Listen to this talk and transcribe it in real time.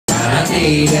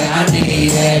I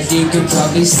need it, you could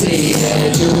probably see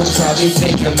it. You would probably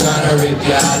think I'm gonna rip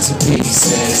you out to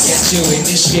pieces. Get you in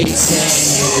the sheets and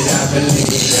hit it, I believe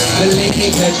it.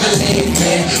 Believe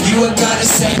me, you are gonna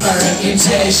save my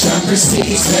reputation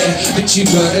precedes me. But you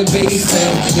gotta be fair,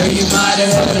 yo, you might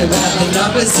have heard about the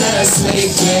numbers that I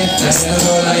sleep with. That's not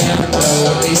all I am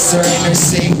though, at least there ain't no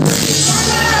secrets.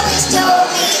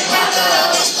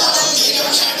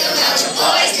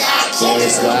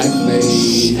 Boys like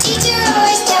me. Teacher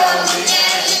always told me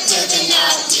never to do the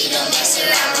naughty, don't mess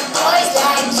around with boys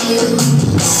like you.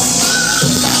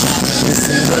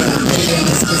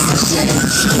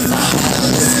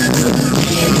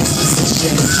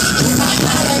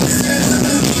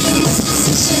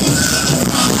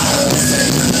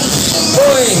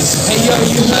 Hey yo,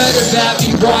 you heard about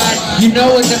me, right? You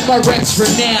know it that my rap's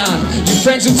renowned. Your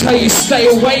friends will tell you stay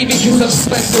away because I've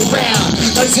slept around.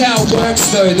 That's how it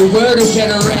works though, the word will get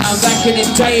around. Back in the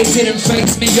day it didn't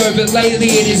face me, yo, but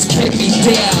lately it has kept me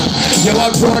down. Yo,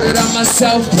 I brought it on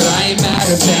myself, but I ain't mad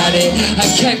about it. I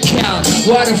can't count,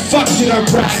 why the fuck did I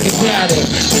brag about it?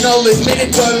 And I'll admit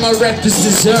it though, my rep is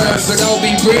deserved. But I'll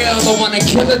be real, I wanna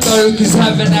kill it though, cause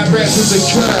having that rep is a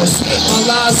curse. My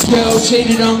last girl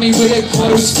cheated on me with a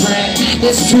close friend.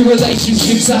 There's 2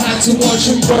 relationships I had to watch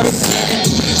them both end.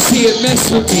 See, it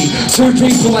messed with me, 2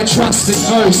 people I trusted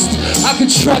most. I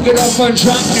could shrug it off on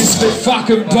drunkenness, but fuck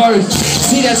them both.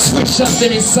 See, that switched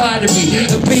something inside of me.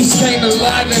 A beast came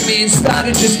alive in me and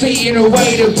started just eating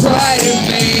away the pride in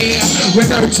me. We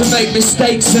know to make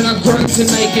mistakes and I've grown to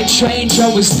make a change. I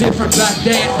was different back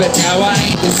then, but now I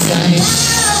ain't the same.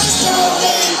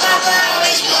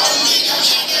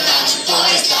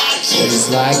 Boys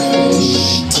like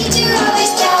me. Teacher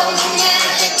always told me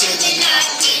never to do the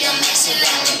naughty, don't mess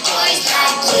around with boys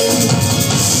like you.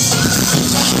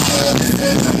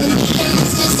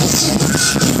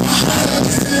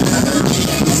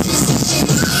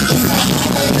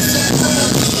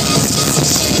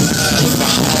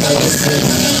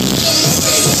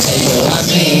 I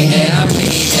mean it, I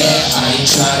ain't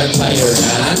trying to play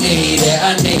around.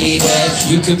 I need it,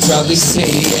 you can probably see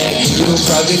it. You'll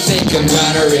probably think I'm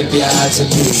gonna rip you out to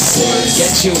pieces.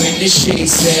 Get you in the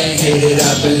sheets and hit it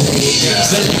up, believe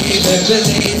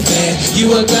me.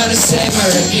 You are gonna save my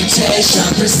reputation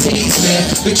precedes me.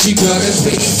 But you gotta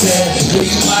be fair,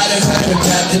 you might have heard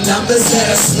about the numbers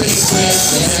that I sleep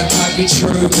with. And it might be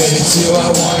true, but it's who I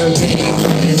wanna be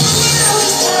with.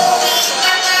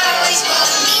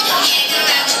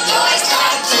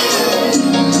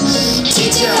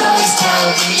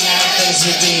 To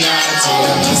be honest,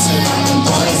 don't mess around with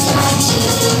boys like you.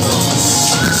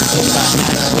 If I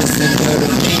had a listen, to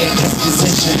be in this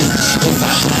position. If I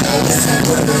had a listen,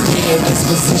 to be in this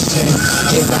position.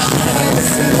 If I had a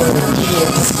listen, to be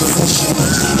in this position.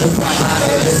 If I had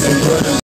a listen,